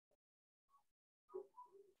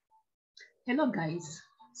Hello guys,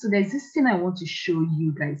 so there's this thing I want to show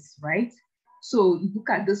you guys, right? So you look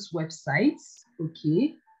at this website,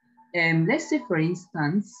 okay? Let's say for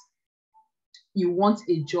instance, you want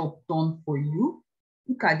a job done for you.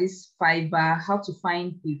 Look at this Fiverr, how to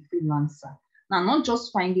find a freelancer. Now, not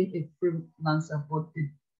just finding a freelancer, but the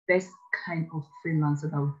best kind of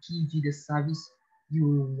freelancer that will give you the service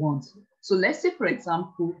you want. So let's say, for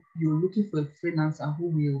example, you're looking for a freelancer who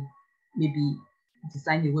will maybe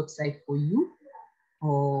design a website for you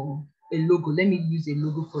or a logo. Let me use a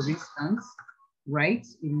logo for instance, right?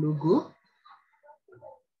 A logo.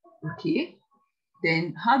 Okay.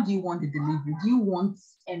 Then how do you want the delivery? Do you want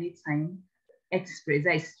anytime express,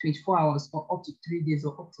 that is 24 hours or up to 3 days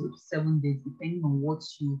or up to 7 days, depending on what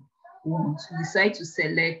you want. You decide to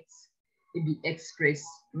select maybe express,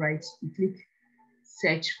 right? You click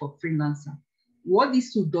search for freelancer. What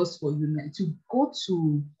this tool does for you now, to go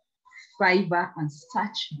to Fiverr and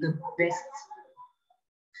search the best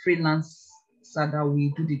freelancer that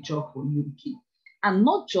will do the job for you, okay? And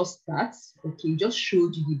not just that, okay, just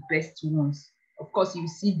showed you the best ones. Of course, you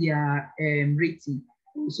see their rating,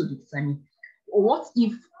 also determine. What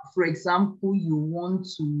if, for example, you want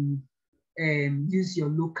to use your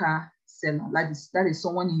local seller, that is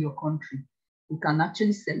someone in your country? You can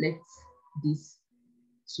actually select this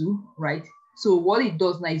too, right? So what it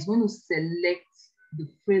does now is going to select the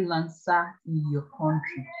freelancer in your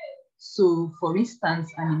country. So for instance,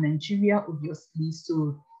 I'm in Nigeria, obviously,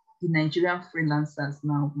 so the Nigerian freelancers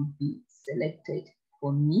now will be selected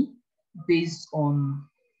for me based on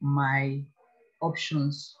my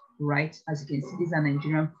options, right? As you can see, these are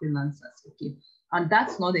Nigerian freelancers, okay? And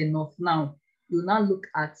that's not enough. Now, you now look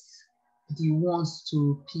at the ones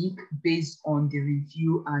to pick based on the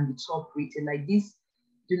review and the top rated. Like this,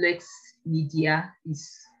 Dulex Media is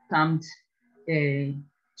termed a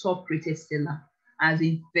top rated seller, as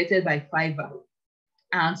been vetted by Fiverr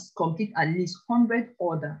and complete at least 100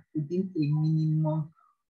 orders within a minimum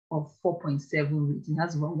of 4.7 rating.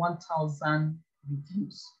 That's about 1,000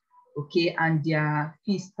 reviews. Okay, and their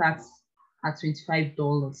fee starts at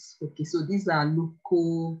 $25. Okay, so these are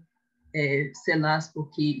local sellers.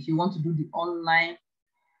 Okay, if you want to do the online,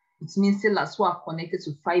 it means sellers who are connected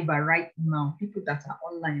to Fiverr right now, people that are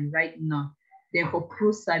online right now. Then for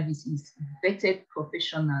pro services, vetted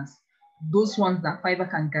professionals, those ones that Fiverr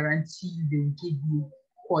can guarantee you they will give you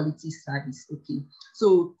quality service. Okay,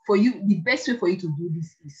 so for you, the best way for you to do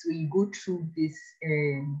this is when you go through this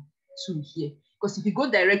tool here. Because if you go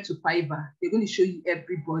direct to Fiverr, they're going to show you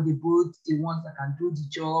everybody, both the ones that can do the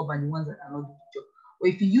job and the ones that cannot do the job. Or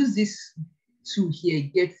if you use this tool here,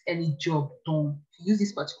 get any job done, if you use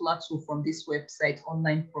this particular tool from this website,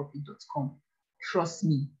 onlineprofit.com, trust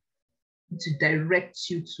me, to direct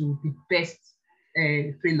you to the best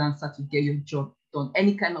freelancer to get your job done.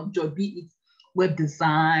 Any kind of job, be it web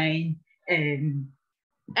design,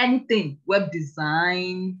 anything, web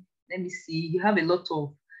design. Let me see, you have a lot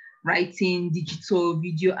of writing, digital,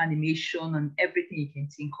 video, animation, and everything you can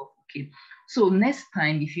think of. Okay, so next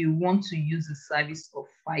time, if you want to use the service of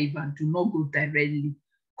Fiverr, do not go directly.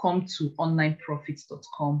 Come to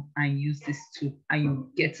onlineprofits.com and use this tool, and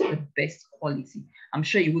you get the best quality. I'm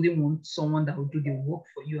sure you wouldn't want someone that will do the work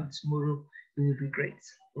for you, and tomorrow you will regret.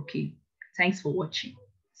 Okay, thanks for watching.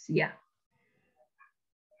 See ya.